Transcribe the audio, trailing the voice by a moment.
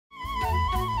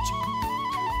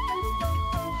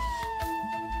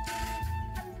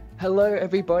Hello,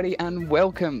 everybody, and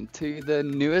welcome to the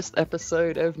newest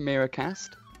episode of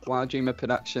MEERAcast, Wild Dreamer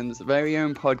Productions' very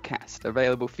own podcast,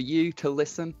 available for you to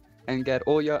listen and get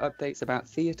all your updates about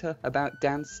theatre, about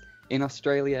dance in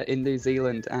Australia, in New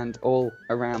Zealand, and all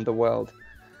around the world.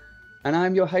 And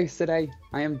I'm your host today.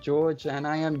 I am George, and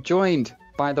I am joined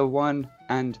by the one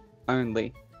and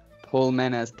only Paul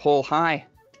Menezes. Paul, hi.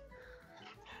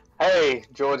 Hey,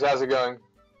 George, how's it going?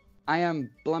 I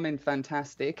am blummin'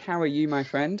 fantastic. How are you, my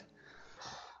friend?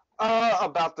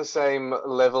 About the same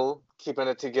level, keeping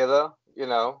it together,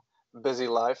 busy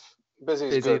life. Busy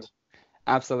is good.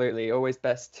 Absolutely. Always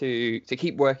best to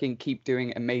keep working, keep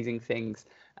doing amazing things,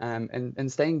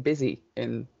 and staying busy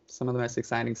in some of the most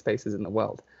exciting spaces in the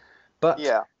world. But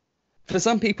yeah, for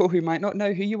some people who might not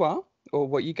know who you are or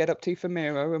what you get up to for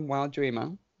MEERA and Wild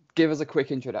Dreamer, give us a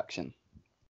quick introduction.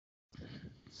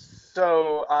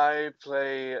 So I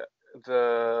play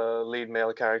the lead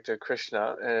male character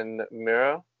Krishna in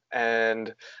MEERA,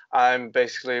 and I'm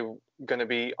basically going to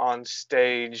be on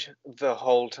stage the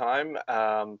whole time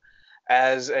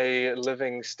as a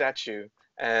living statue.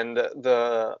 And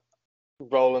the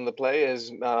role in the play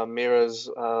is MEERA's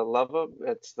lover.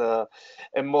 It's the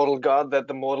immortal god that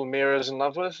the mortal MEERA is in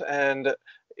love with. And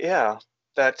yeah,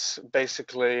 that's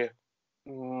basically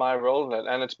my role in it.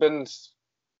 And it's been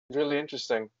really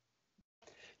interesting.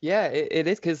 Yeah, it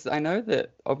is, because I know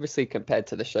that obviously compared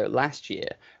to the show last year,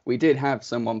 we did have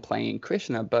someone playing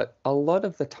Krishna, but a lot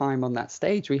of the time on that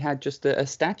stage, we had just a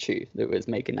statue that was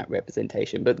making that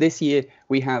representation. But this year,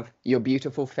 we have your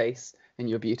beautiful face and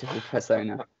your beautiful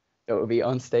persona that will be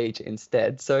on stage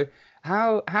instead. So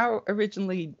how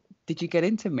originally did you get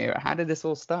into MEERA? How did this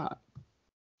all start?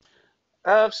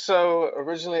 So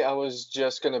originally I was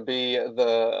just going to be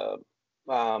the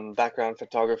background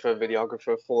photographer,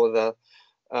 videographer for the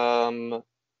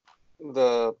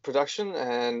production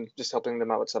and just helping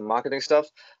them out with some marketing stuff.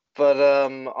 But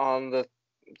on the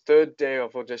third day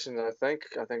of audition, I think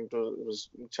it was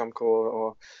Chumko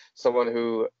or someone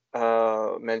who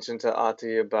mentioned to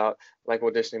Artie about like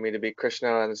auditioning me to be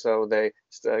Krishna, and so they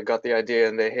got the idea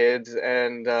in their heads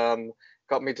and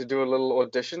got me to do a little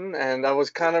audition, and I was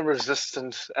kind of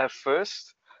resistant at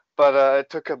first, but it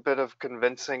took a bit of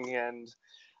convincing, and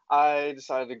I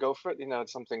decided to go for it.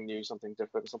 It's something new, something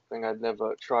different, something I'd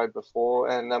never tried before,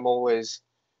 and I'm always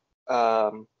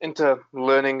into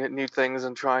learning new things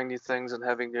and trying new things and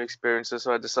having new experiences.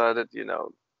 So I decided,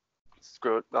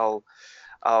 screw it,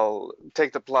 I'll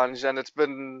take the plunge, and it's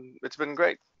been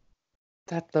great.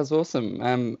 That's awesome.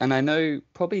 And I know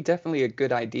probably definitely a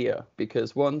good idea,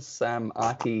 because once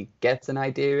Artie gets an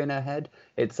idea in her head,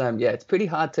 it's pretty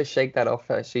hard to shake that off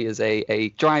her. She is a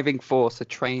driving force, a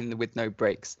train with no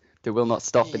brakes that will not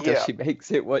stop until she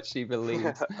makes it what she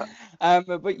believes.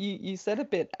 But you said a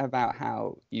bit about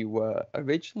how you were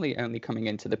originally only coming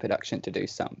into the production to do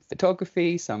some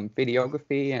photography, some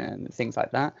videography, and things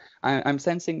like that. I'm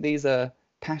sensing these are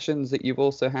passions that you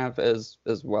also have as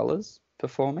well as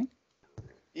performing.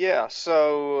 Yeah,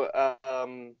 so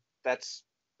that's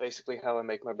basically how I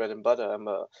make my bread and butter. I'm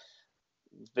a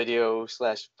video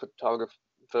slash photography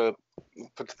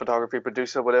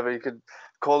producer, whatever you could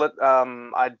call it.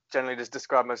 I generally just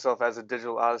describe myself as a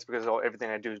digital artist because everything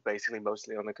I do is basically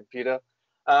mostly on the computer.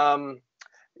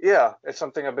 Yeah, it's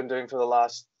something I've been doing for the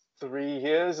last 3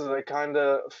 years that I kind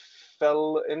of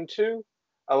fell into.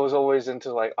 I was always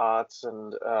into like arts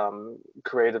and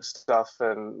creative stuff,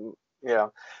 and yeah,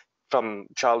 from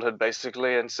childhood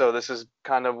basically, and so this is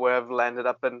kind of where I've landed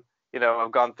up, and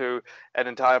I've gone through an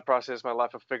entire process of my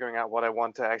life of figuring out what I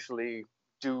want to actually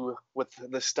do with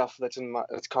the stuff that's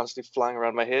constantly flying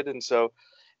around my head, and so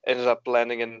ended up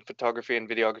landing in photography and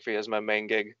videography as my main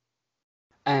gig.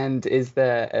 And is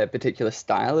there a particular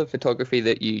style of photography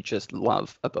that you just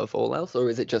love above all else, or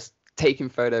is it just taking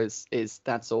photos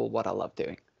that's all what I love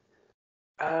doing?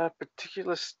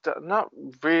 Particular stuff, not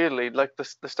really. Like the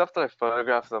stuff that I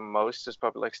photograph the most is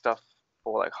probably like stuff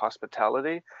for like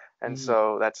hospitality, and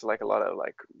so that's like a lot of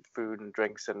like food and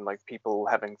drinks and like people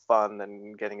having fun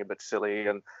and getting a bit silly,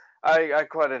 and I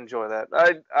quite enjoy that.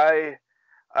 I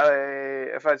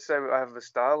if I'd say I have a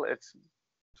style, it's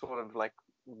sort of like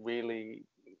really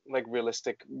like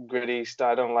realistic, gritty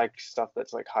style. I don't like stuff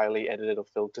that's like highly edited or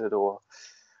filtered or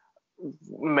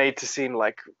made to seem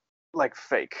like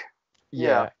fake.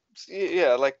 Yeah,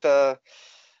 like the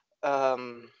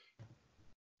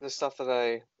stuff that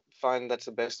I find that's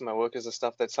the best in my work is the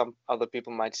stuff that some other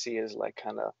people might see as like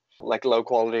kind of like low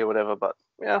quality or whatever. But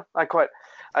yeah,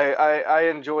 I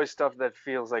enjoy stuff that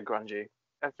feels like grungy.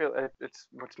 I feel it's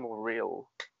much more real.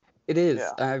 It is.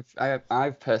 Yeah.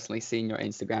 I've personally seen your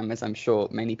Instagram, as I'm sure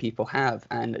many people have,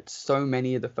 and so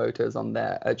many of the photos on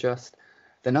there are just,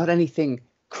 they're not anything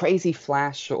crazy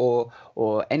flash or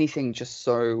anything just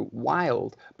so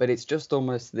wild, but it's just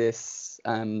almost this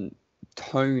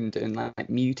toned and like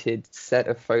muted set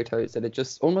of photos that are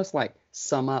just almost like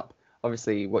sum up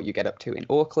obviously what you get up to in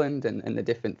Auckland and the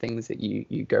different things that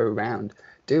you go around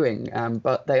doing.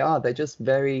 But they're just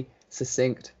very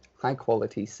succinct, high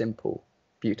quality, simple,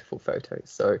 beautiful photos.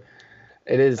 So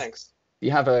it is, Thanks.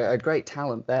 you have a great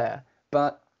talent there.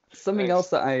 But something else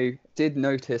Thanks. that I did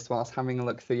notice whilst having a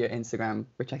look through your Instagram,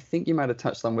 which I think you might have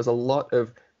touched on, was a lot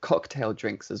of cocktail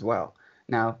drinks as well.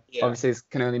 Now, Yeah. obviously, this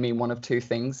can only mean one of two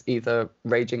things, either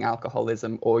raging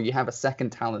alcoholism or you have a second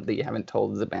talent that you haven't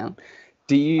told us about.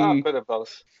 Do A you, bit of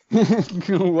both.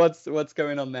 what's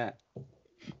going on there?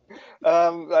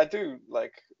 I do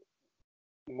like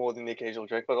more than the occasional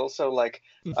drink, but also like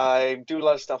I do a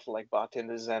lot of stuff for like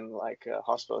bartenders and like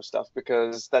hospital stuff,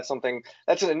 because that's an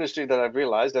industry that I've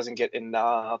realized doesn't get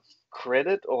enough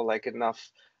credit or like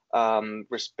enough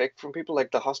respect from people.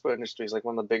 Like the hospital industry is like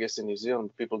one of the biggest in New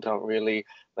Zealand. People don't really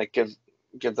like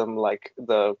give them like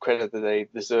the credit that they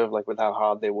deserve, like with how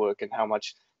hard they work and how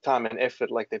much time and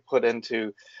effort like they put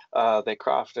into their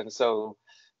craft. And so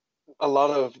a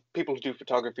lot of people who do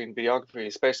photography and videography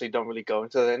especially don't really go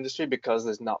into the industry because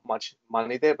there's not much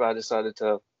money there. But I decided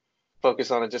to focus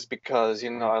on it just because,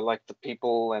 I like the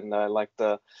people and I like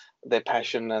their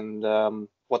passion and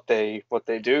what they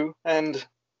do. And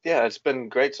yeah, it's been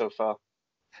great so far.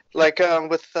 Like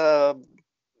with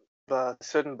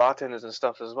certain bartenders and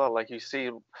stuff as well, like you see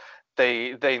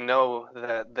they know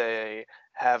that they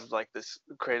have like this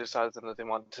creative side of them that they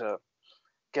want to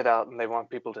get out and they want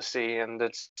people to see, and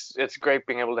it's great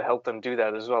being able to help them do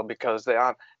that as well, because there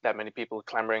aren't that many people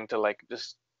clamoring to like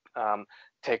just um,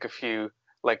 take a few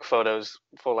like photos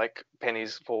for like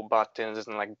pennies for bartenders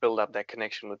and like build up that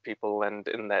connection with people and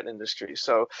in that industry.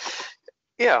 So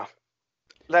yeah,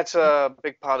 that's a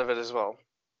big part of it as well,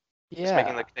 just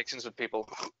making the Yeah, connections with people.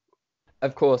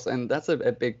 of course. And that's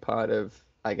a big part of,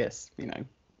 I guess,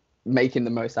 making the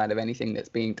most out of anything that's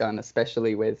being done,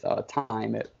 especially with our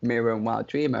time at MEERA and Wild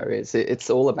Dreamer, is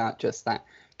it's all about just that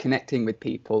connecting with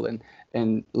people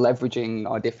and leveraging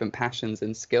our different passions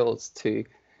and skills to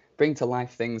bring to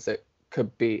life things that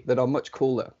are much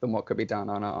cooler than what could be done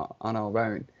on our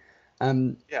own.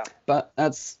 Um, Yeah. but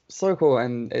that's so cool,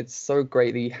 and it's so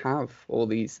great that you have all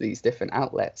these different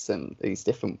outlets and these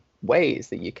different ways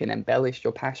that you can embellish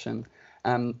your passion.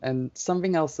 And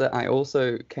something else that I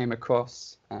also came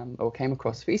across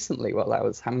recently while I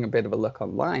was having a bit of a look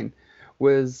online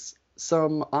was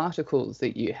some articles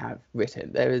that you have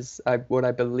written. There is what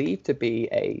I believe to be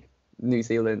a New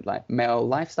Zealand like male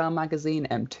lifestyle magazine,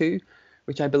 M2,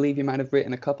 which I believe you might have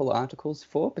written a couple of articles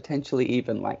for, potentially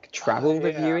even like travel Yeah.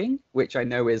 reviewing, which I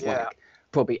know is Yeah. like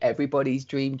probably everybody's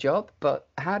dream job. But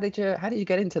how did you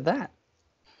get into that?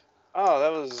 Oh,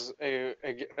 that was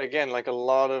again like a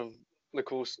lot of the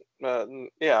cool,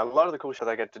 yeah, a lot of the cool shit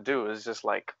I get to do is just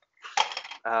like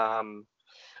um,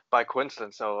 by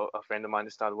coincidence. So a friend of mine who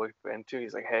started working for M2,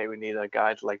 he's like, "Hey, we need a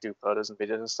guy to like do photos and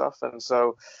videos and stuff." And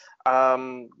so,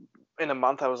 um, in a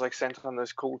month, I was like sent on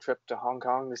this cool trip to Hong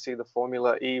Kong to see the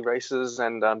Formula E races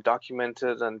and document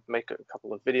it and make a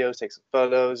couple of videos, take some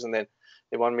photos, and then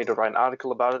they wanted me to write an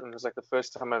article about it. And it was like the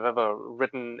first time I've ever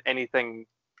written anything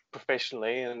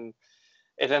professionally, and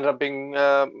it ended up being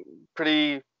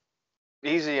pretty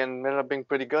easy and ended up being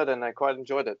pretty good, and I quite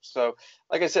enjoyed it. So,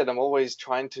 like I said, I'm always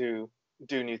trying to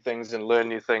do new things and learn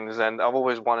new things, and I've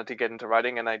always wanted to get into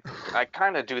writing, and I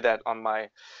kind of do that on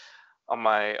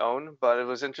my own. But it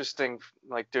was interesting,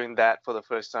 like doing that for the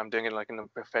first time, doing it like in a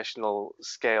professional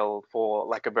scale for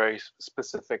like a very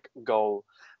specific goal,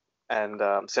 and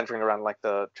centering around like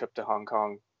the trip to Hong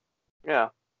Kong. Yeah.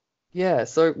 Yeah,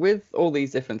 so with all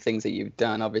these different things that you've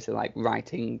done, obviously like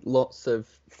writing lots of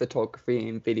photography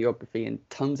and videography in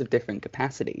tons of different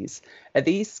capacities, are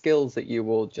these skills that you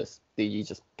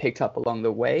just picked up along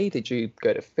the way? Did you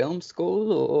go to film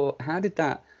school, or how did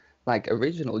that like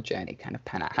original journey kind of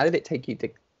pan out? What did it take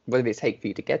for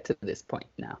you to get to this point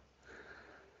now?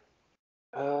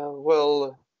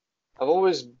 Well, I've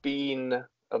always been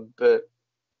a bit.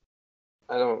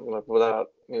 I don't like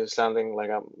without sounding like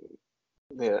I'm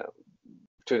yeah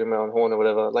tooting my own horn or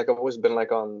whatever. Like I've always been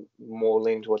like on more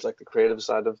lean towards like the creative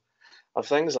side of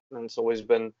things, and it's always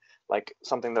been like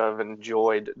something that I've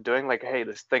enjoyed doing. Like, hey,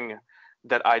 this thing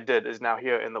that I did is now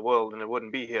here in the world, and it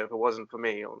wouldn't be here if it wasn't for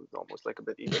me. Or almost like a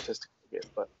bit egotistic, I guess.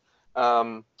 But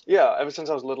yeah, ever since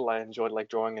I was little, I enjoyed like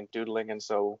drawing and doodling, and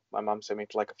so my mom sent me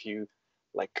to like a few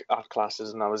like art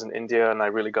classes, and I was in India, and I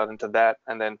really got into that.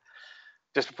 And then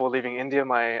just before leaving India,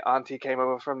 my auntie came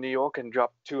over from New York and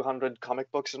dropped 200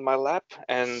 comic books in my lap,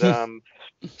 and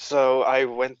so I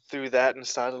went through that and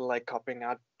started like copying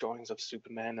out drawings of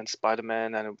Superman and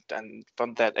Spider-Man, and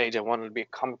from that age, I wanted to be a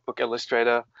comic book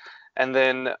illustrator. And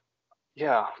then,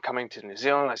 yeah, coming to New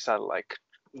Zealand, I started like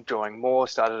drawing more,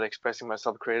 started expressing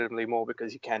myself creatively more,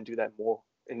 because you can do that more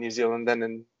in New Zealand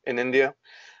than in India.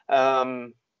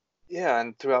 Yeah,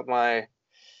 and throughout my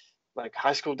like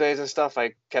high school days and stuff,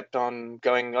 I kept on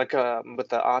going like with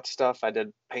the art stuff. I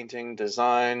did painting,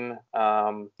 design,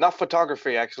 not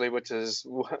photography actually, which is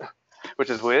which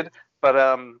is weird,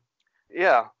 but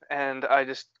yeah, and I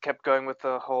just kept going with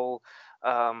the whole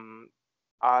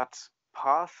art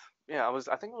path. Yeah,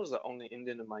 I think I was the only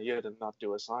Indian in my year to not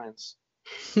do a science.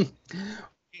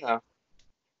 Yeah,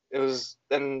 it was,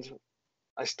 and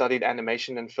I studied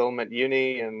animation and film at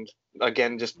uni, and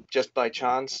again, just by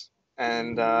chance,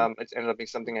 and it ended up being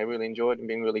something I really enjoyed and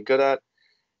being really good at.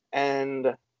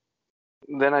 And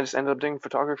then I just ended up doing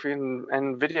photography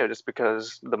and video just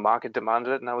because the market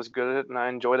demanded it, and I was good at it, and I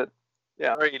enjoyed it.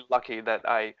 Yeah, very lucky that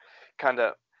I kind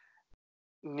of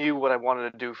knew what I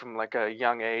wanted to do from like a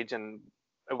young age, and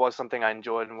it was something I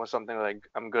enjoyed and was something like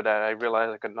I'm good at. I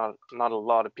realized like not a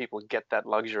lot of people get that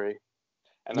luxury,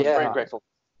 and I'm very Yeah, grateful.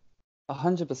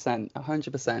 100%,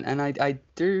 100%. And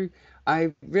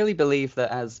I really believe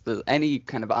that as any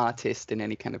kind of artist in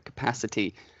any kind of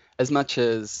capacity, as much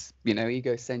as,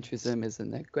 egocentrism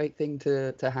isn't a great thing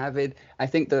to have it, I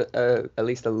think that at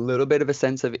least a little bit of a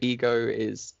sense of ego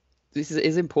is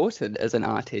important as an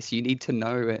artist. You need to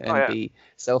know Oh and yeah, be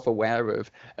self-aware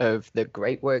of the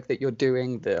great work that you're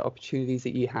doing, the opportunities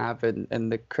that you have, and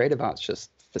the creative arts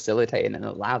just facilitate and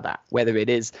allow that, whether it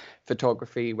is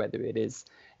photography, whether it is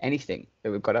anything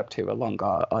that we've got up to along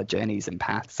our journeys and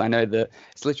paths. I know that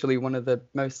it's literally one of the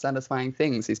most satisfying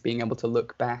things is being able to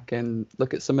look back and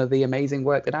look at some of the amazing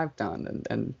work that I've done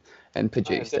and oh, yeah,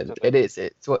 produced. And definitely.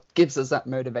 it's what gives us that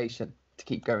motivation to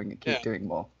keep going and keep Yeah. doing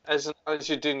more. As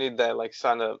you do need that like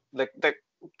kind of like that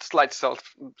slight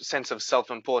sense of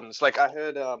self-importance. Like I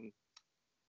heard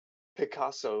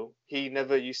Picasso, he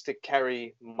never used to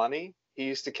carry money. He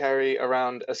used to carry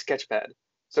around a sketch pad.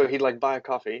 So he'd like buy a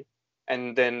coffee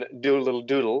and then do a little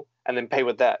doodle and then pay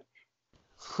with that.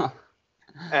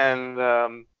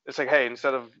 And it's like, hey,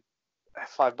 instead of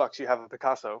 $5, you have a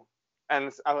Picasso.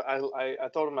 And I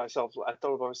thought of myself,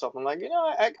 I'm like,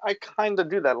 I kind of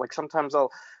do that. Like sometimes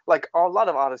like a lot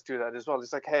of artists do that as well.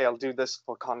 It's like, hey, I'll do this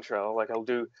for Contra. Like I'll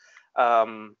do,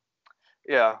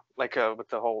 yeah, like with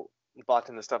the whole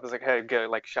bartender stuff. It's like, hey, go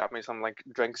like shop me some like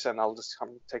drinks and I'll just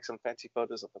come take some fancy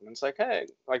photos of them. And it's like, hey,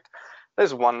 like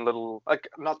there's one little, like,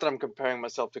 not that I'm comparing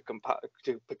myself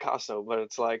to Picasso, but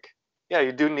it's like, yeah,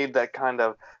 you do need that kind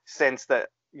of sense that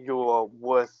you're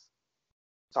worth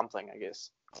something, I guess.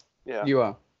 Yeah. You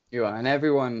are. You are. And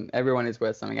everyone is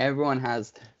worth something. Everyone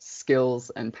has skills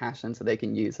and passions that they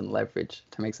can use and leverage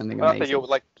to make something Not that amazing.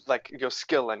 you're like your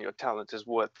skill and your talent is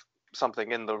worth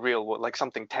something in the real world, like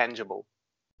something tangible.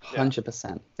 Yeah.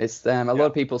 100%. It's a lot Yeah.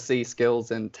 of people see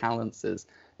skills and talents as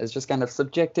just kind of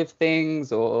subjective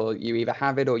things, or you either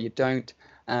have it or you don't.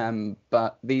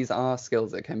 But these are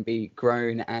skills that can be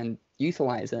grown and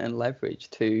utilized and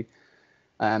leveraged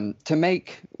to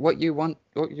make what you want,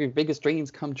 what your biggest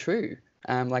dreams come true.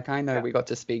 Like I know Yeah. we got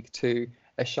to speak to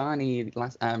Ashani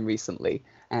recently,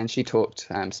 and she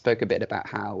spoke a bit about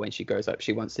how when she grows up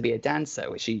she wants to be a dancer.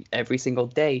 Where she every single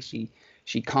day she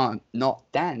can't not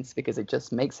dance because it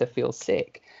just makes her feel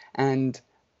sick. And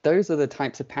those are the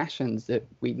types of passions that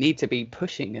we need to be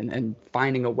pushing and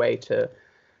finding a way to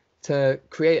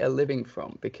create a living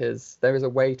from, because there is a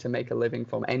way to make a living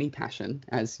from any passion.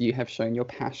 As you have shown, your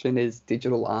passion is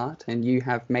digital art and you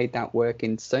have made that work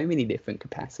in so many different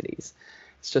capacities.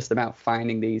 It's just about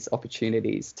finding these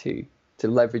opportunities to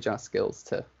leverage our skills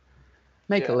to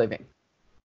make a Yeah. living.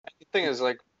 The thing is,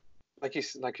 like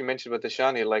you mentioned with the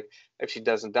Shani, like if she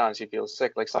doesn't dance, she feels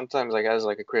sick. Like sometimes, like as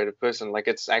like a creative person, like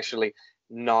it's actually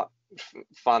not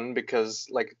fun, because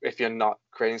like if you're not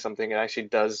creating something, it actually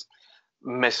does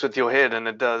mess with your head and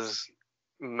it does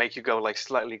make you go like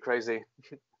slightly crazy.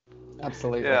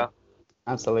 Absolutely. Yeah.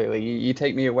 Absolutely. You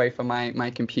take me away from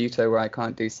my computer where I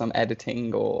can't do some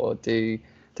editing or do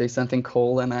something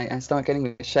cool, and I start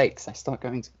getting the shakes. I start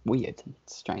going weird and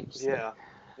strange. So Yeah.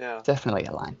 Yeah. definitely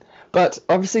a line. But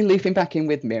obviously looping back in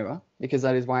with MEERA, because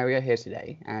that is why we are here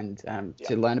today, and Yeah.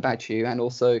 to learn about you and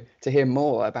also to hear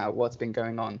more about what's been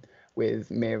going on with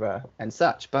MEERA and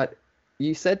such. But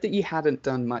you said that you hadn't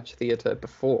done much theatre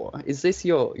before. Is this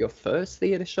your first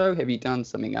theatre show? Have you done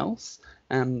something else?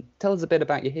 Tell us a bit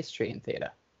about your history in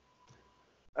theatre.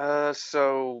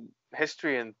 So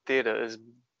history and theater is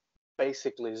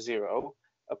basically zero,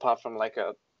 apart from like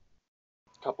a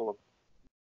couple of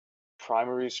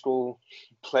primary school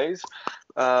plays.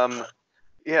 Um,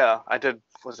 yeah, I did.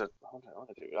 Was it? What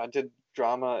did I do? I did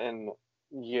drama in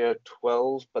year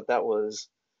 12, but that was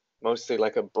mostly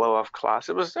like a blow off class.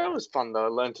 It was fun though. I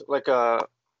learned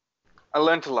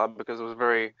a lot because it was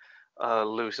very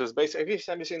loose. It was basically.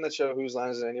 Have you seen that show? Whose Line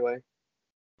Is It Anyway?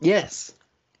 Yes.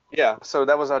 Yeah. So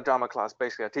that was our drama class.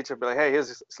 Basically, our teacher would be like, "Hey, here's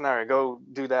a scenario. Go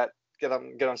do that. Get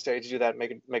on stage. Do that.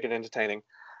 Make it entertaining."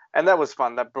 And that was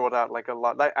fun. That brought out like a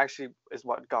lot. That actually is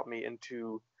what got me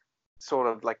into sort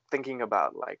of like thinking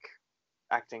about like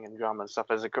acting and drama and stuff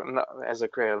as a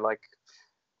career. Like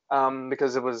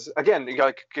because it was again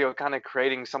you're kind of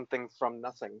creating something from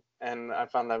nothing, and I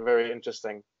found that very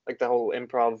interesting, like the whole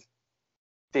improv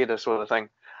theater sort of thing.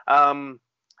 Um,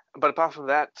 but apart from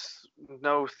that,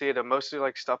 no theater. Mostly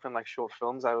like stuff in like short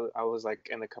films. I was like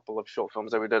in a couple of short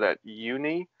films that we did at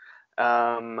uni,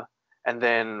 um, and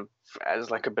then as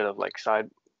like a bit of like side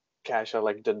cash, I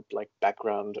like did like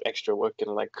background extra work in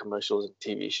like commercials and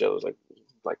TV shows like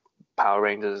Power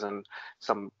Rangers and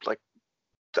some like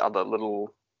other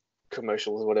little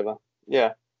commercials or whatever.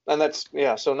 Yeah, and that's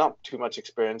yeah. So not too much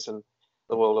experience in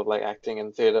the world of like acting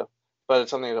and theater, but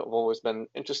it's something that I've always been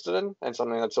interested in, and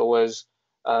something that's always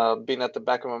been at the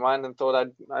back of my mind and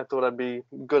I thought I'd be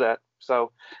good at.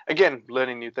 So again,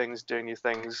 learning new things, doing new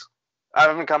things. I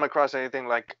haven't come across anything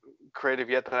like creative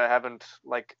yet that I haven't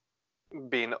like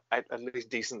been at least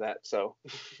decent at. So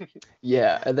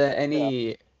Yeah. Are there yeah.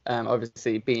 any,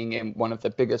 obviously being in one of the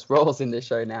biggest roles in the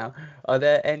show now, are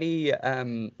there any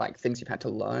like things you've had to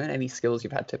learn, any skills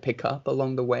you've had to pick up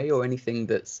along the way, or anything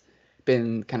that's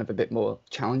been kind of a bit more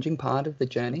challenging part of the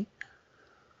journey?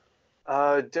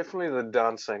 Definitely the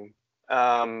dancing.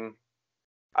 Um,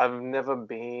 I've never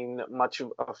been much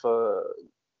of a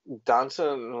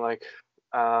dancer in like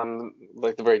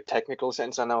the very technical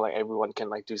sense. I know like everyone can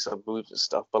like do some moves and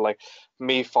stuff, but like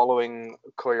me following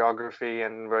choreography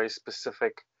and very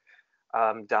specific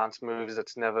dance moves,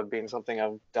 it's never been something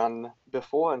I've done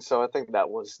before, and so I think that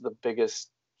was the biggest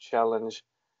challenge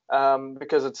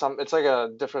because it's like a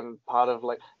different part of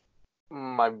like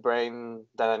my brain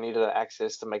that I needed to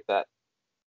access to make that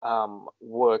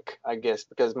work, I guess,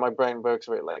 because my brain works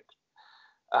very like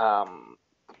um,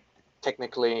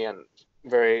 technically and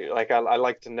very like I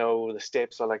like to know the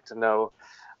steps. I like to know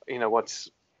what's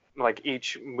like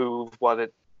each move, what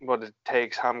it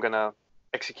takes, how I'm gonna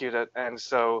execute it, and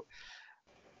so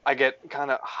I get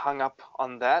kind of hung up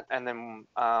on that, and then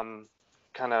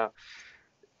kind of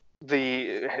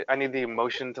I need the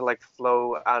emotion to like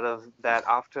flow out of that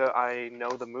after I know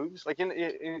the moves. Like you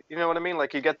know what I mean?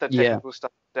 Like you get the Yeah. technical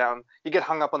stuff down, you get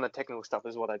hung up on the technical stuff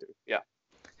is what I do. Yeah.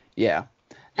 Yeah.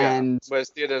 Yeah. And Whereas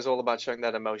theater is all about showing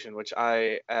that emotion, which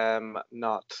I am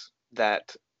not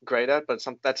that great at, but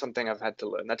that's something I've had to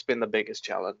learn. That's been the biggest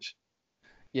challenge.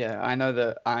 yeah, I know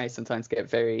that I sometimes get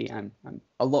very, I'm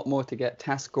a lot more to get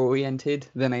task oriented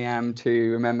than I am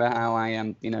to remember how I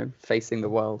am, facing the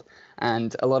world.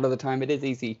 And a lot of the time it is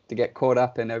easy to get caught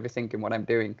up in overthinking what I'm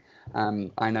doing.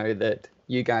 I know that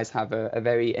you guys have a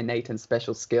very innate and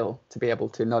special skill to be able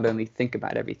to not only think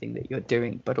about everything that you're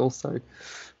doing, but also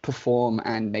perform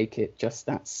and make it just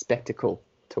that spectacle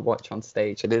to watch on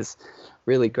stage. It is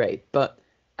really great. But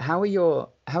how are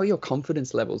your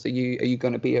confidence levels? Are you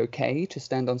going to be okay to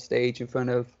stand on stage in front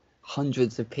of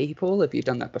hundreds of people? Have you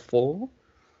done that before?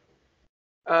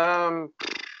 I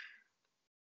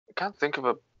can't think of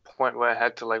a point where I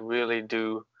had to like really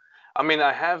do. I mean,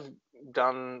 I have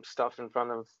done stuff in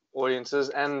front of audiences,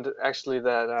 and actually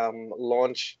that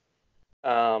launch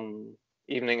um,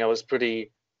 evening, I was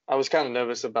kind of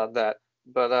nervous about that.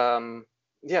 But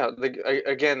yeah,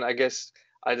 again, I guess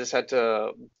I just had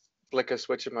to flick a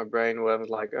switch in my brain where I was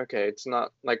like, okay, it's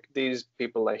not like these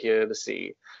people are here to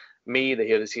see me, they're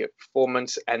here to see a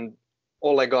performance, and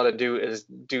all I got to do is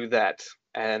do that,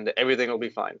 and everything will be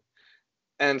fine.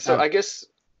 And so Oh, I guess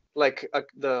like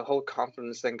the whole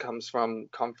confidence thing comes from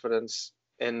confidence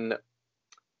in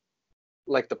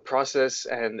like the process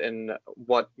and in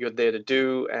what you're there to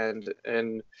do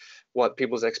and what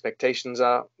people's expectations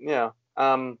are. Yeah.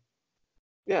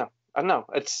 Yeah. I don't know.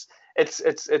 It's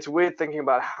weird thinking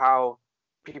about how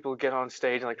people get on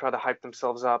stage and like try to hype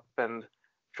themselves up and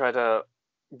try to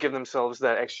give themselves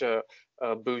that extra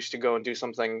boost to go and do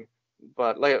something.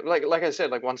 But like I said,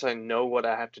 like once I know what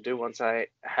I have to do, once I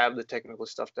have the technical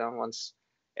stuff down, once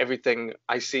everything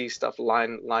I see stuff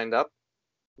lined up,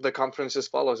 the confidence just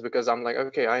follows because I'm like,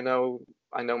 okay, I know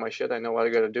my shit. I know what I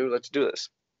got to do. Let's do this.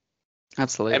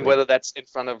 Absolutely. And whether that's in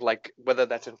front of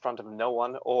no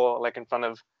one or like in front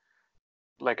of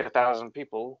like 1,000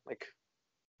 people, like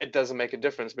it doesn't make a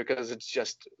difference because it's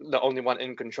just the only one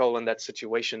in control in that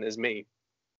situation is me.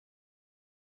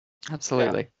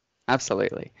 Absolutely.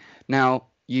 Absolutely. Now,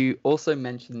 you also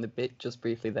mentioned a bit just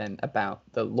briefly then about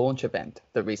the launch event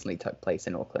that recently took place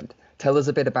in Auckland. Tell us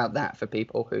a bit about that for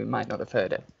people who might not have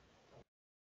heard it.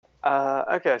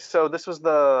 Okay, so this was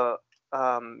the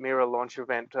MEERA launch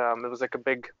event. It was like a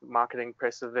big marketing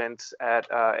press event at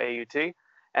AUT,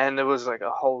 and it was like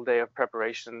a whole day of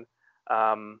preparation,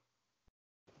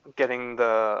 getting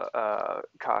the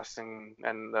casting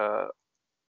and the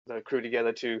crew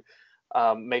together to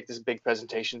make this big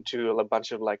presentation to a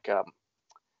bunch of like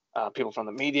people from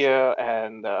the media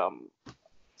and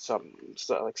some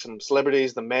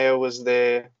celebrities. The mayor was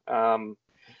there.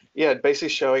 Basically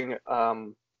showing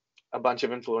a bunch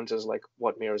of influencers like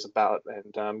what MEERA is about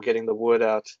and getting the word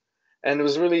out. And it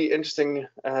was a really interesting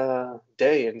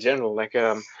day in general, like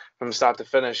from start to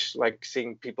finish, like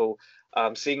seeing people,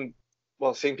 seeing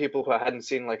people who I hadn't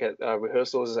seen like at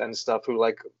rehearsals and stuff, who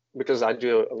like, because I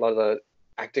do a lot of the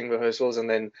acting rehearsals and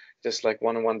then just like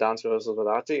one-on-one dance rehearsals with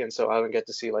Artie, and so I don't get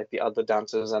to see like the other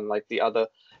dancers and like the other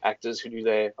actors who do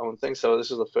their own thing. So this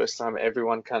was the first time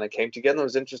everyone kind of came together. It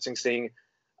was interesting seeing.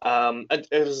 It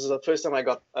was the first time I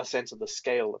got a sense of the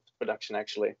scale of the production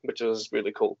actually, which was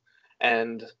really cool.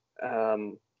 And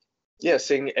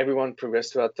seeing everyone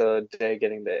progress throughout the day,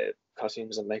 getting their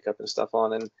costumes and makeup and stuff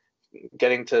on, and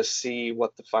getting to see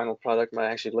what the final product might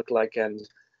actually look like, and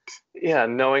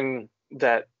knowing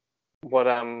that what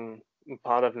I'm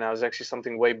part of now is actually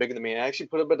something way bigger than me. I actually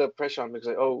put a bit of pressure on because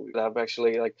I've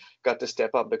actually like got to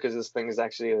step up because this thing is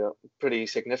actually pretty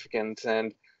significant,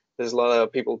 and there's a lot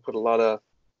of people put a lot of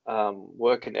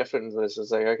work and effort into this. It's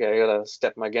like, okay, I gotta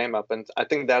step my game up, and I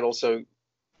think that also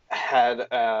had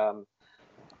an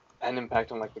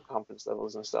impact on like the confidence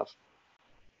levels and stuff.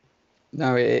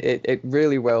 No, it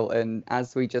really will. And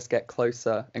as we just get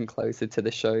closer and closer to the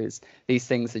shows, these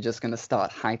things are just going to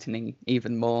start heightening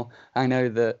even more. I know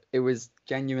that it was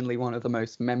genuinely one of the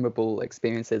most memorable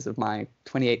experiences of my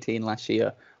 2018 last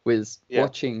year was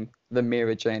watching the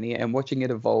MEERA journey and watching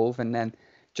it evolve, and then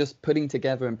just putting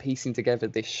together and piecing together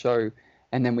this show.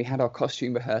 And then we had our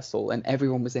costume rehearsal and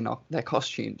everyone was in their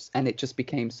costumes, and it just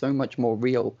became so much more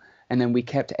real. And then we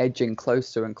kept edging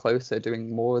closer and closer,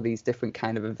 doing more of these different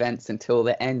kind of events until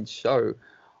the end show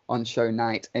on show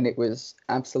night. And it was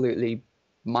absolutely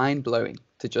mind-blowing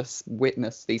to just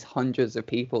witness these hundreds of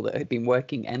people that had been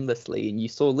working endlessly. And you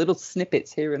saw little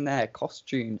snippets here and there,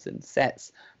 costumes and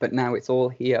sets, but now it's all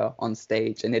here on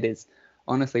stage. And it is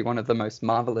honestly one of the most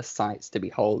marvelous sights to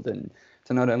behold, and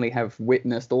to not only have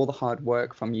witnessed all the hard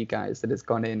work from you guys that has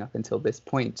gone in up until this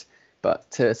point,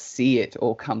 but to see it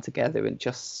all come together and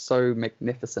just so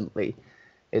magnificently.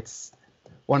 It's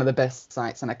one of the best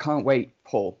sights, and I can't wait,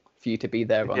 Paul, for you to be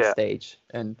there on stage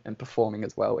and performing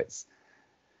as well. It's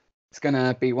going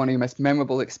to be one of your most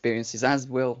memorable experiences, as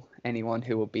will anyone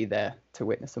who will be there to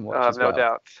witness and watch as well. No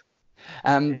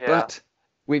doubt. But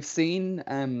we've seen...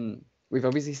 We've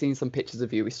obviously seen some pictures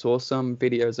of you. We saw some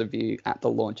videos of you at the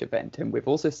launch event, and we've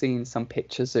also seen some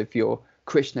pictures of your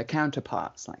Krishna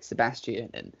counterparts like Sebastian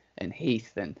and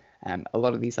Heath and a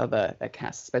lot of these other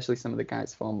casts, especially some of the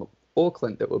guys from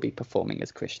Auckland that will be performing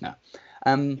as Krishna.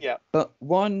 But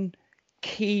one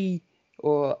key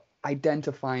or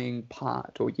identifying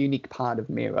part or unique part of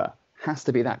MEERA has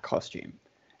to be that costume.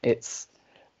 It's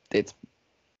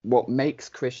what makes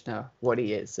Krishna what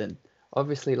he is. And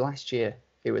obviously last year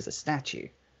it was a statue,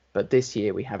 but this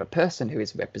year we have a person who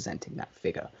is representing that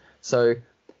figure. So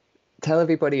tell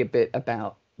everybody a bit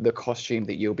about the costume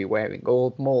that you'll be wearing,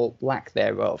 or more lack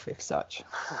thereof, if such.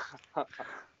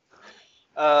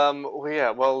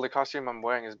 Well, the costume I'm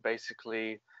wearing is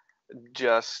basically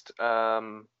just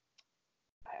I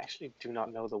actually do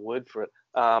not know the word for it.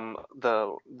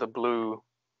 The blue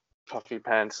puffy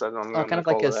pants. Kind of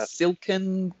like a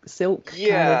silk.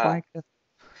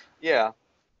 Yeah.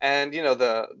 And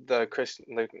the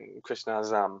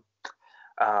Krishna's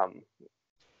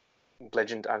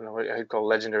legend, I don't know what you call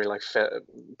legendary, like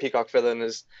peacock feather in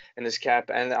his cap,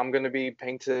 and I'm going to be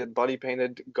body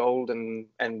painted gold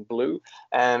and blue,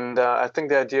 and I think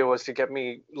the idea was to get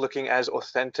me looking as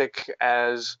authentic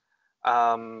as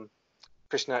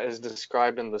Krishna is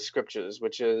described in the scriptures,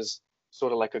 which is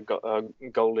sort of like a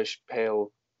goldish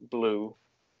pale blue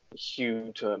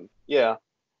hue to him.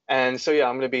 And so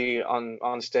I'm going to be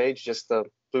on stage, just the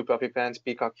blue puffy pants,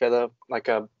 peacock feather, like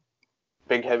a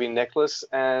big heavy necklace,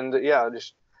 and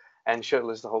and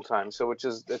shirtless the whole time. So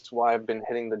that's why I've been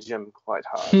hitting the gym quite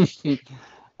hard.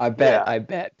 Yeah. I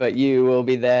bet. But you will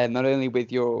be there not only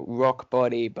with your rock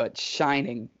body, but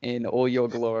shining in all your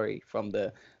glory from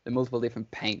the multiple different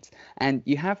paints. And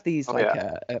you have these Oh like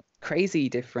yeah. crazy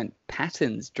different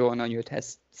patterns drawn on your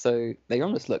chest. So they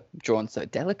almost look drawn so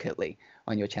delicately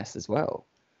on your chest as well.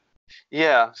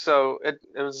 Yeah. So it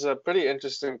was a pretty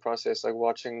interesting process, like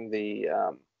watching the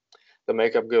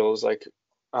makeup girls like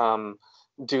um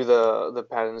do the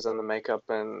patterns and the makeup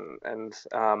and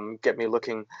get me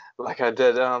looking like I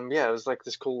did. Yeah, it was like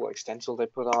this cool like stencil they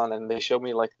put on, and they showed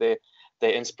me like their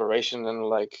inspiration, and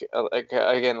like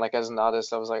again, like as an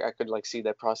artist I was like, I could like see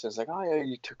their process, like, oh yeah,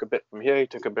 you took a bit from here, you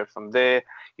took a bit from there,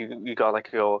 you got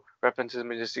like your reference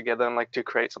images together and like to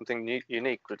create something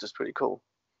unique, which is pretty cool.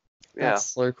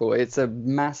 That's Yeah. so cool. It's a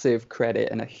massive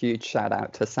credit and a huge shout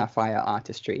out to Sapphire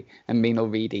Artistry and Meenal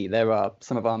Reedy. There are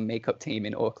some of our makeup team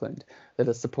in Auckland that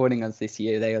are supporting us this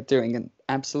year. They are doing an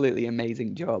absolutely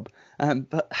amazing job.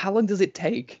 But how long does it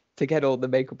take to get all the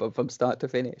makeup up from start to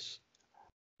finish?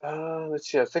 Let's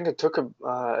see. I think it took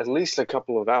at least a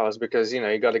couple of hours, because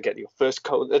you got to get your first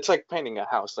coat. It's like painting a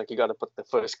house. Like you got to put the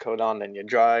first coat on, then you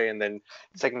dry, and then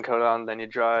second coat on, then you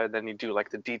dry, then you do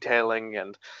like the detailing,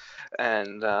 and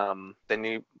then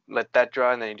you let that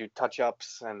dry, and then you do touch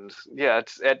ups, and yeah,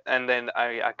 and then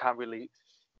I can't really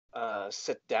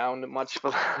sit down much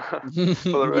for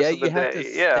for the Yeah, rest of the you have to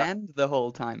day. Yeah. stand the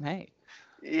whole time. Hey.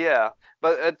 Yeah,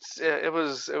 but it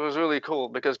was really cool,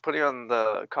 because putting on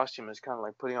the costume is kind of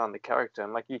like putting on the character,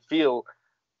 and like you feel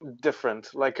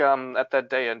different. Like at that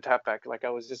day in Tapak, like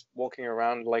I was just walking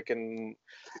around like in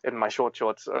my short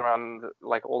shorts around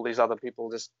like all these other people,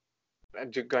 just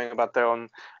going about their own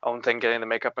thing, getting the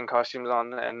makeup and costumes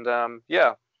on, and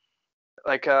yeah,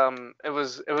 like it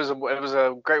was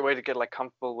a great way to get like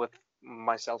comfortable with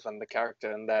myself and the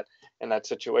character in that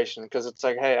situation, because it's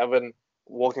like, hey, I've been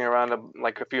walking around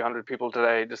like a few hundred people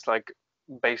today, just like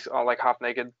base on like half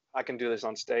naked. I can do this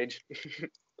on stage.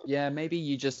 Yeah, maybe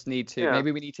you just need to, Yeah.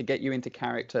 maybe we need to get you into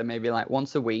character, maybe like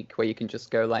once a week where you can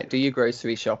just go like do your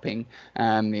grocery shopping,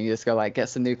 you just go like get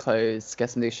some new clothes,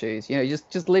 get some new shoes,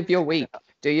 just live your week,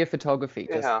 do your photography,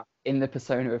 just Yeah. in the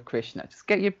persona of Krishna. Just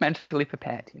get you mentally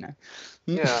prepared.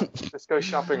 Yeah. Let's go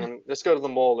shopping and let's go to the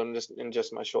mall and just in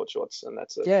just my short shorts, and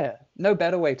that's it. Yeah, no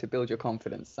better way to build your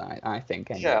confidence, I think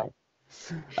Yeah. anyway.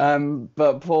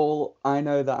 But Paul, I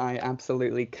know that I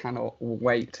absolutely cannot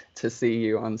wait to see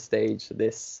you on stage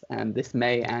this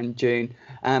May and June.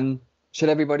 Should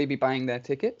everybody be buying their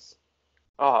tickets?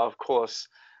 Oh, of course.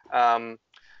 Um,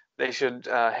 they should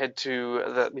head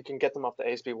to we can get them off the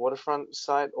ASB Waterfront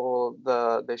site, or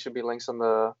there should be links on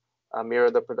the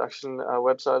MEERA, the production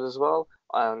website as well,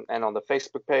 and on the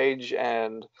Facebook page,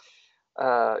 and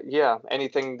yeah,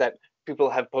 anything that people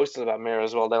have posted about MEERA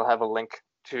as well, they'll have a link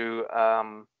to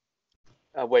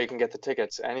where you can get the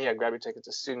tickets. And yeah, grab your tickets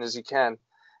as soon as you can,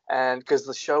 and because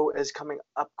the show is coming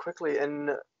up quickly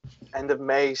in end of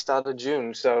May, start of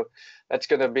June, so it's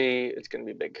gonna be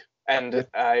big. And Yep.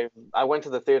 I went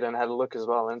to the theater and had a look as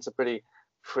well, and it's a pretty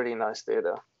nice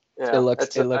theater. It Yeah,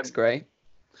 looks it looks great.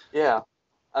 yeah,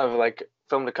 I've like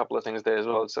filmed a couple of things there as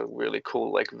well. It's a really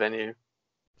cool like venue.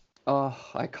 Oh,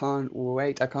 I can't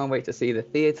wait. I can't wait to see the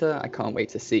theatre. I can't wait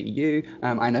to see you.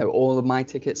 I know all of my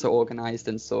tickets are organised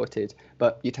and sorted,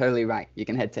 but you're totally right. You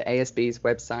can head to ASB's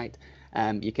website.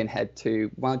 You can head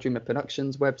to Wild Dreamer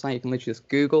Productions website. You can literally just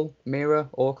Google MEERA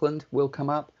Auckland, will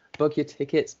come up. Book your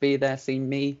tickets, be there, see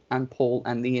me and Paul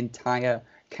and the entire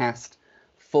cast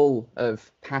full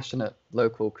of passionate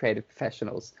local creative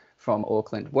professionals from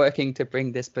Auckland working to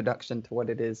bring this production to what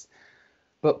it is.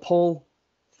 But Paul,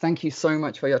 thank you so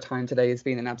much for your time today. It's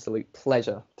been an absolute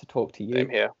pleasure to talk to you. Same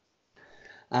here.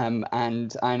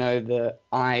 And I know that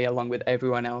I, along with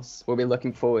everyone else, will be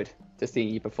looking forward to seeing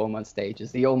you perform on stage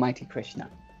as the Almighty Krishna.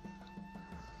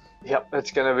 Yep,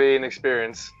 it's gonna be an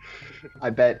experience. I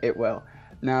bet it will.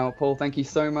 Now, Paul, thank you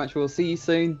so much. We'll see you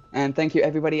soon. And thank you,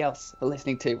 everybody else, for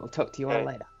listening too. We'll talk to you all Okay.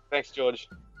 later. Thanks, George.